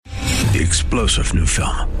the explosive new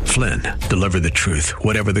film, Flynn, Deliver the Truth,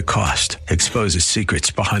 Whatever the Cost, exposes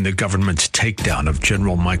secrets behind the government's takedown of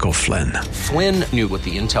General Michael Flynn. Flynn knew what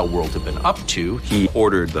the intel world had been up to. He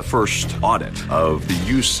ordered the first audit of the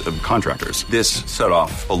use of contractors. This set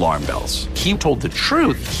off alarm bells. He told the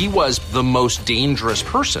truth. He was the most dangerous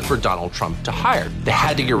person for Donald Trump to hire. They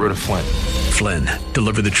had to get rid of Flynn. Flynn,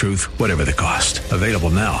 Deliver the Truth, Whatever the Cost. Available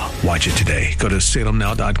now. Watch it today. Go to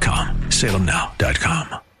salemnow.com.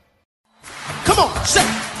 salemnow.com. Come on, say,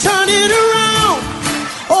 turn it around.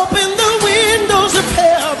 Open the windows of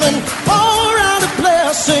heaven. Pour out a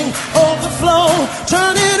blessing, overflow.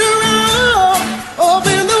 Turn it around.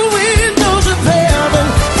 Open the windows of heaven.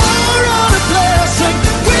 Pour out a blessing.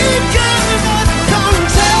 We cannot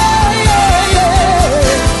contain.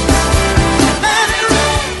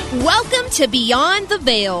 Welcome to Beyond the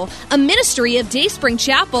Veil, a ministry of Dayspring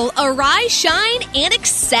Chapel. Arise, shine, and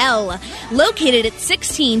excel. Located at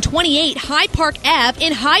 1628 Hyde Park Ave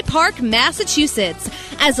in Hyde Park, Massachusetts.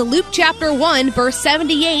 As Luke chapter 1, verse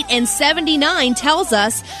 78 and 79 tells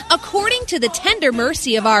us, according to the tender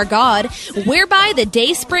mercy of our God, whereby the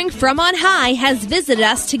dayspring from on high has visited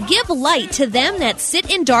us to give light to them that sit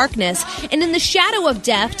in darkness and in the shadow of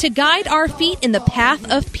death, to guide our feet in the path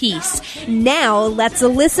of peace. Now, let's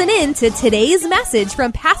listen in to today's message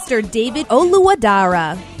from Pastor David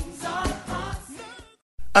Oluwadara.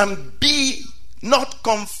 And be not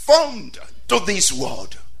conformed to this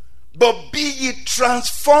world, but be ye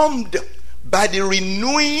transformed by the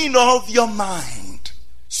renewing of your mind,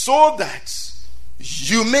 so that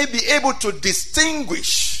you may be able to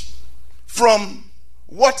distinguish from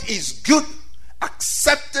what is good,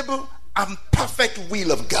 acceptable, and perfect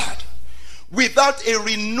will of God. Without a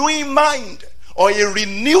renewing mind, or a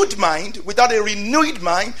renewed mind, without a renewed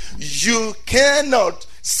mind, you cannot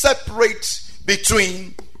separate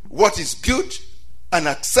between what is good and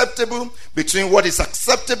acceptable, between what is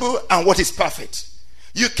acceptable and what is perfect.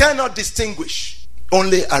 You cannot distinguish.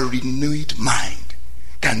 Only a renewed mind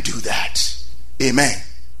can do that. Amen.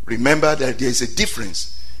 Remember that there is a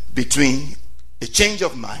difference between a change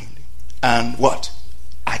of mind and what?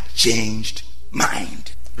 A changed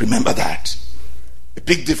mind. Remember that. A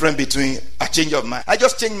big difference between a change of mind. I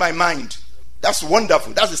just changed my mind. That's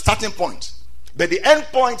wonderful. That's the starting point. But the end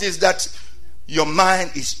point is that your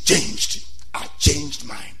mind is changed. A changed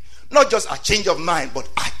mind. Not just a change of mind, but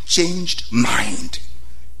a changed mind.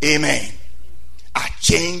 Amen. A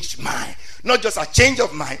changed mind. Not just a change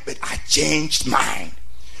of mind, but a changed mind.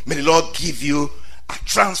 May the Lord give you a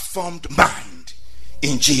transformed mind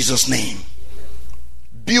in Jesus' name.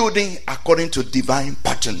 Building according to divine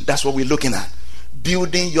pattern. That's what we're looking at.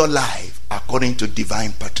 Building your life according to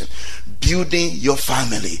divine pattern. Building your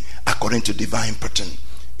family according to divine pattern.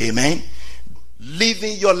 Amen.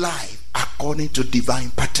 Living your life according to divine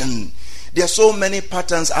pattern. There are so many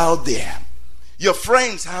patterns out there. Your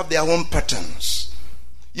friends have their own patterns.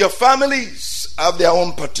 Your families have their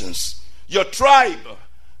own patterns. Your tribe,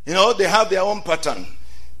 they have their own pattern.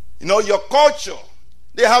 Your culture,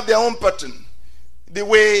 they have their own pattern. The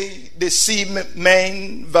way they see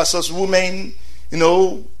men versus women,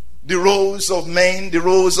 the roles of men, the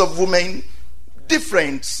roles of women,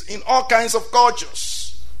 different in all kinds of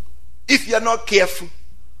cultures. If you are not careful,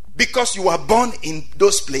 because you were born in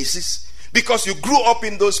those places, because you grew up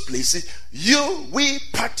in those places, you will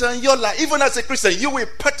pattern your life. Even as a Christian, you will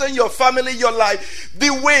pattern your family, your life, the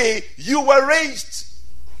way you were raised.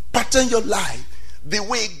 Pattern your life the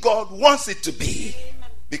way God wants it to be.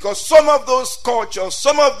 Because some of those cultures,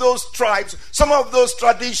 some of those tribes, some of those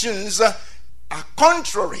traditions are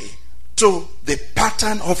contrary to the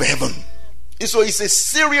pattern of heaven. And so it's a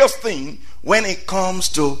serious thing when it comes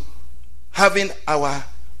to having our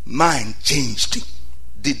mind changed.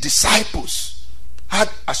 The disciples had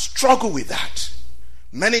a struggle with that.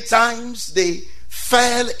 Many times they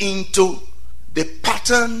fell into the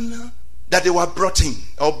pattern that they were brought in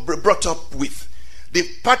or brought up with, the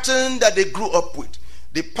pattern that they grew up with,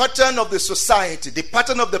 the pattern of the society, the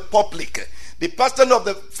pattern of the public, the pattern of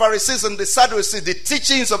the Pharisees and the Sadducees, the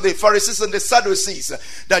teachings of the Pharisees and the Sadducees,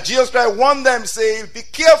 that Jesus Christ warned them, say, be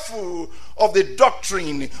careful of the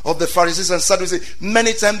doctrine of the Pharisees and Sadducees.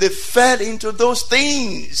 Many times they fell into those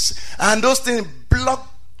things, and those things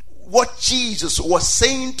blocked what Jesus was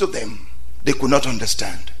saying to them. They could not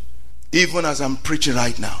understand. Even as I'm preaching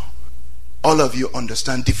right now, all of you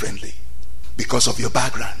understand differently because of your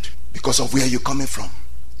background, because of where you're coming from.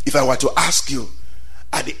 If I were to ask you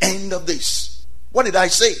at the end of this, what did I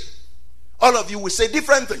say? All of you will say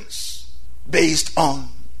different things based on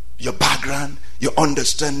your background, your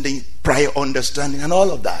understanding, prior understanding, and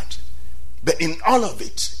all of that. But in all of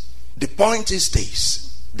it, the point is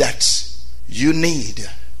this: that you need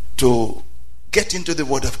to get into the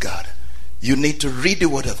Word of God. You need to read the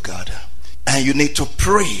Word of God. And you need to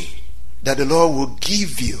pray that the Lord will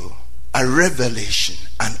give you a revelation,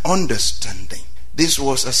 an understanding. This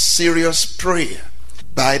was a serious prayer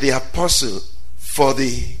by the apostle for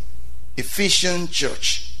the Ephesian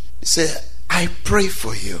church. He said, I pray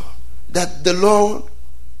for you that the Lord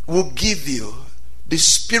will give you the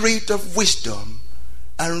spirit of wisdom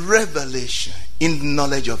and revelation in the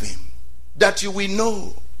knowledge of Him, that you will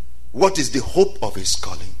know what is the hope of His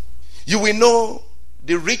calling. You will know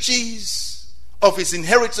the riches of His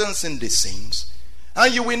inheritance in the saints,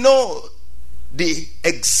 and you will know the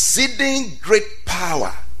exceeding great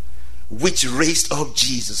power which raised up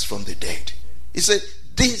Jesus from the dead. He said,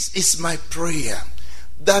 this is my prayer,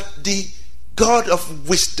 that the God of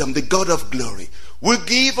wisdom, the God of glory, will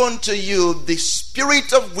give unto you the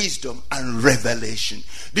spirit of wisdom and revelation,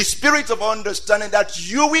 the spirit of understanding, that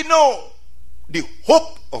you will know the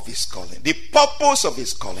hope of His calling, the purpose of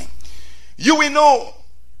His calling. You will know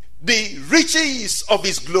the riches of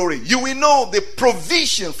His glory. You will know the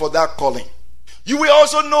provision for that calling. You will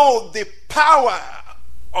also know the power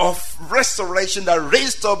of restoration that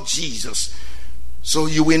raised up Jesus. So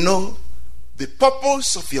you will know the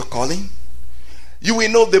purpose of your calling. You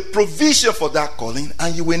will know the provision for that calling,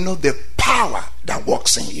 and you will know the power that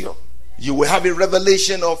works in you. You will have a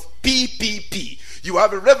revelation of PPP. You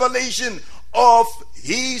have a revelation of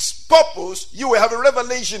His purpose. You will have a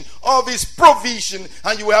revelation of His provision,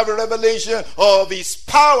 and you will have a revelation of His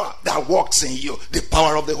power that works in you, the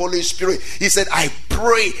power of the Holy Spirit. He said, I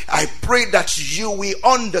pray that you will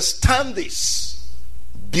understand this,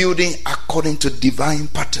 building according to divine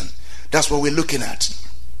pattern. That's what we're looking at.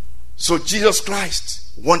 So Jesus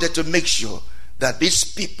Christ wanted to make sure that these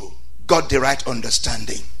people got the right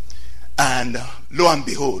understanding. And lo and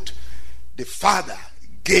behold, the Father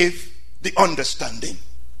gave the understanding.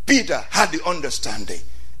 Peter had the understanding.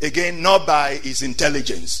 Again, not by his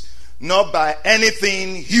intelligence, not by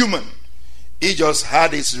anything human. He just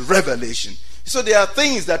had his revelation. So there are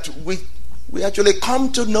things that we actually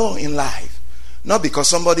come to know in life, not because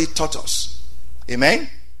somebody taught us. Amen?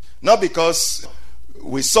 Not because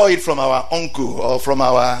we saw it from our uncle or from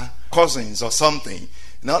our cousins or something.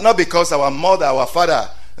 Not because our mother, our father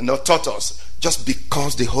taught us. Just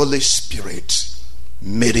because the Holy Spirit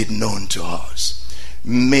made it known to us.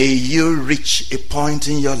 May you reach a point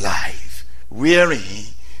in your life wherein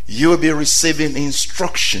you will be receiving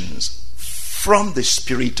instructions from the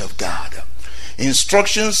Spirit of God.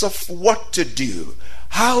 Instructions of what to do,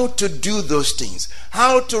 how to do those things,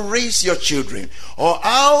 how to raise your children, or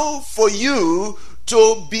how for you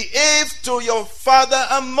to behave to your father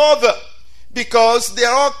and mother. Because there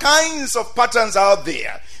are all kinds of patterns out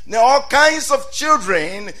there. There are all kinds of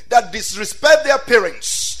children that disrespect their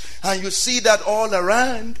parents. And you see that all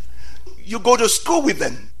around. You go to school with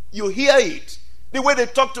them. You hear it. The way they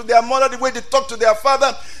talk to their mother, the way they talk to their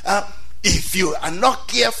father. If you are not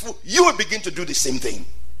careful, you will begin to do the same thing.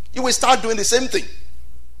 You will start doing the same thing.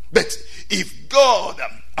 But if God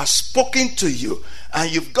has spoken to you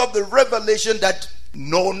and you've got the revelation that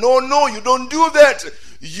no, you don't do that.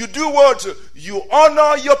 You do what? You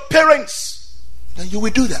honor your parents. Then you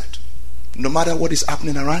will do that. No matter what is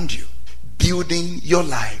happening around you. Building your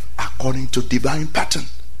life according to divine pattern.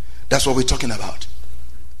 That's what we're talking about.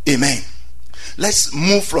 Amen. Let's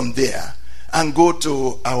move from there and go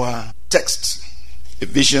to our text.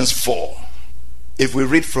 Ephesians 4. If we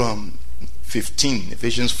read from 15,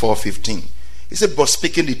 Ephesians 4:15. It said, but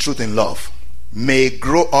speaking the truth in love, may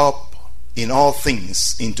grow up in all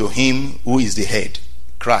things into Him who is the head,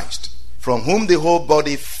 Christ, from whom the whole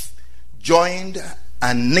body joined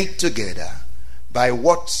and knit together by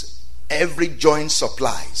what every joint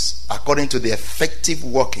supplies, according to the effective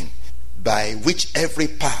working by which every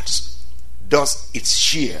part does its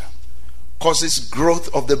share, causes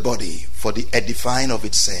growth of the body for the edifying of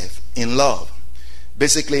itself in love.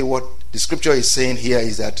 Basically, what the scripture is saying here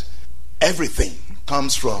is that everything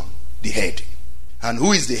comes from the head. And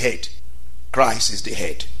who is the head? Christ is the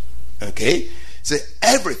head. Okay? So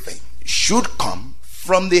everything should come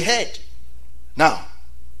from the head. Now,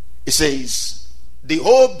 it says the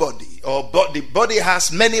whole body, the body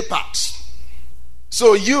has many parts.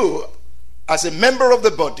 So you, as a member of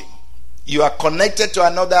the body, you are connected to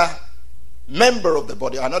another member of the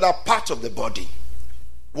body, another part of the body.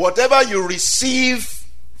 Whatever you receive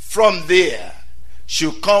from there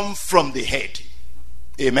should come from the head.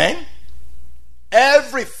 Amen?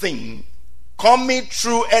 Everything coming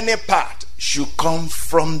through any part should come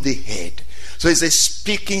from the head. So it says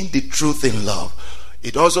speaking the truth in love.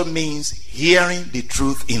 It also means hearing the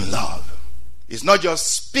truth in love. It's not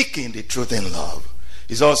just speaking the truth in love.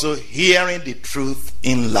 It's also hearing the truth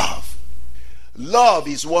in love. Love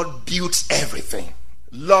is what builds everything.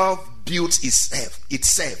 Love builds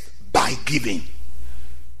itself by giving.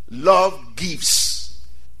 Love gives.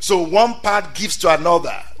 So one part gives to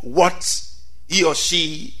another what he or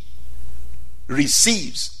she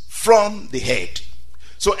receives from the head.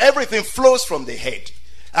 So everything flows from the head.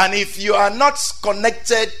 And if you are not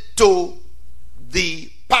connected to the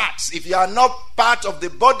parts, if you are not part of the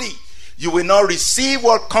body, you will not receive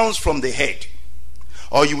what comes from the head,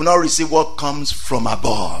 or you will not receive what comes from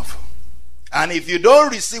above. And if you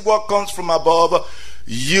don't receive what comes from above,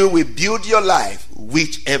 you will build your life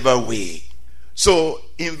whichever way. So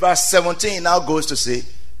in verse 17 it now goes to say,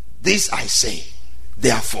 this I say,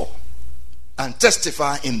 therefore, and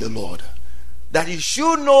testify in the Lord, that you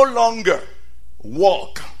should no longer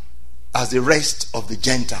walk as the rest of the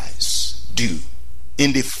Gentiles do,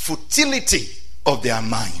 in the futility of their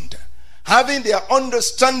mind, having their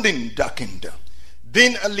understanding darkened,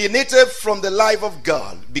 being alienated from the life of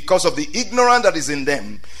God because of the ignorance that is in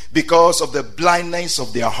them, because of the blindness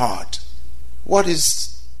of their heart. What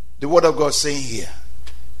is the word of God saying here?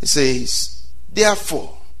 It says,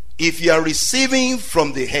 therefore, if you are receiving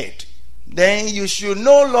from the head, then you should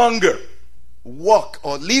no longer walk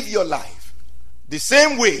or live your life the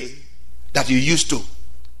same way that you used to.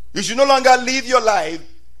 You should no longer live your life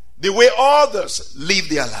the way others live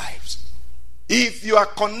their lives. If you are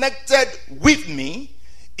connected with me,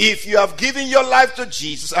 if you have given your life to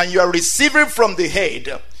Jesus and you are receiving from the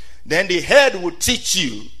head, then the head will teach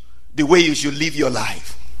you the way you should live your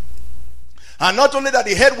life. And not only that,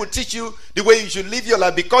 the head will teach you the way you should live your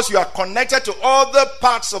life, because you are connected to other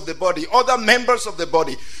parts of the body, other members of the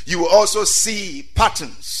body. You will also see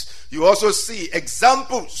patterns. You also see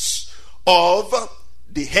examples of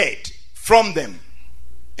the head from them.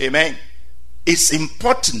 Amen. It's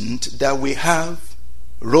important that we have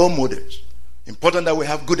role models. Important that we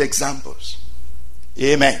have good examples.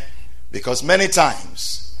 Amen. Because many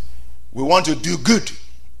times we want to do good,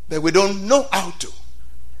 but we don't know how to.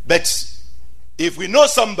 But if we know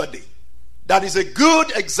somebody that is a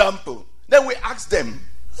good example, then we ask them,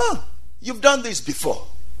 you've done this before.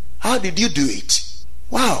 How did you do it?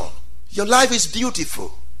 Wow, your life is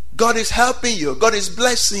beautiful. God is helping you. God is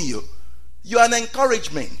blessing you. You are an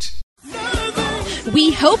encouragement.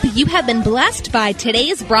 We hope you have been blessed by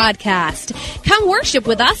today's broadcast. Come worship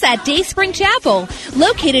with us at Dayspring Chapel,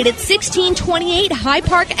 located at 1628 High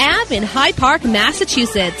Park Ave in High Park,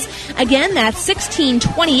 Massachusetts. Again, that's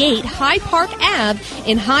 1628 High Park Ave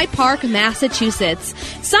in High Park, Massachusetts.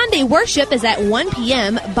 Sunday worship is at 1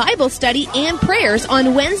 p.m., Bible study and prayers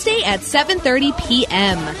on Wednesday at 7:30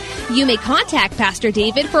 p.m. You may contact Pastor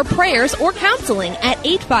David for prayers or counseling at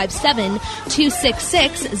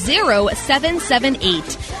 857-266-0778.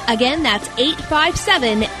 Again, that's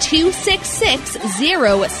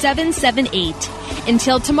 857-266-0778.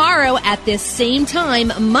 Until tomorrow at this same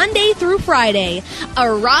time, Monday through Friday,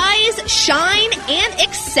 arise, shine, and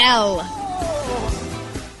excel.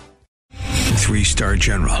 3-star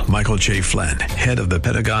General Michael J. Flynn, head of the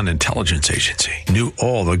Pentagon Intelligence Agency, knew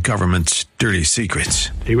all the government's dirty secrets.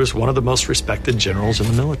 He was one of the most respected generals in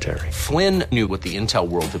the military. Flynn knew what the intel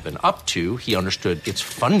world had been up to. He understood its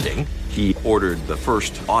funding. He ordered the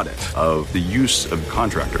first audit of the use of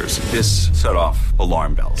contractors. This set off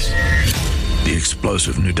alarm bells. The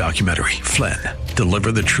explosive new documentary, Flynn,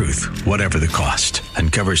 Deliver the Truth, Whatever the Cost,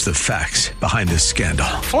 uncovers the facts behind this scandal.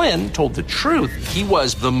 Flynn told the truth. He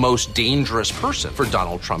was the most dangerous person for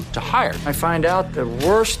Donald Trump to hire. I find out the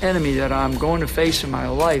worst enemy that I'm going to face in my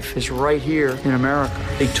life is right here in America.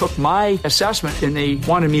 They took my assessment and they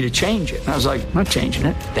wanted me to change it. And I was like, I'm not changing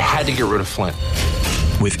it. They had to get rid of Flynn.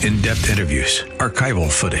 With in-depth interviews,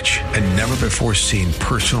 archival footage, and never-before-seen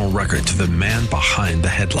personal records of the man behind the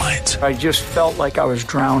headlines. I just felt like I was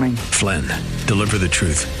drowning. Flynn, Deliver the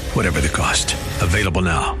Truth, Whatever the Cost. Available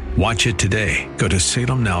now. Watch it today. Go to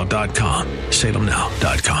salemnow.com.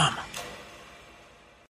 salemnow.com.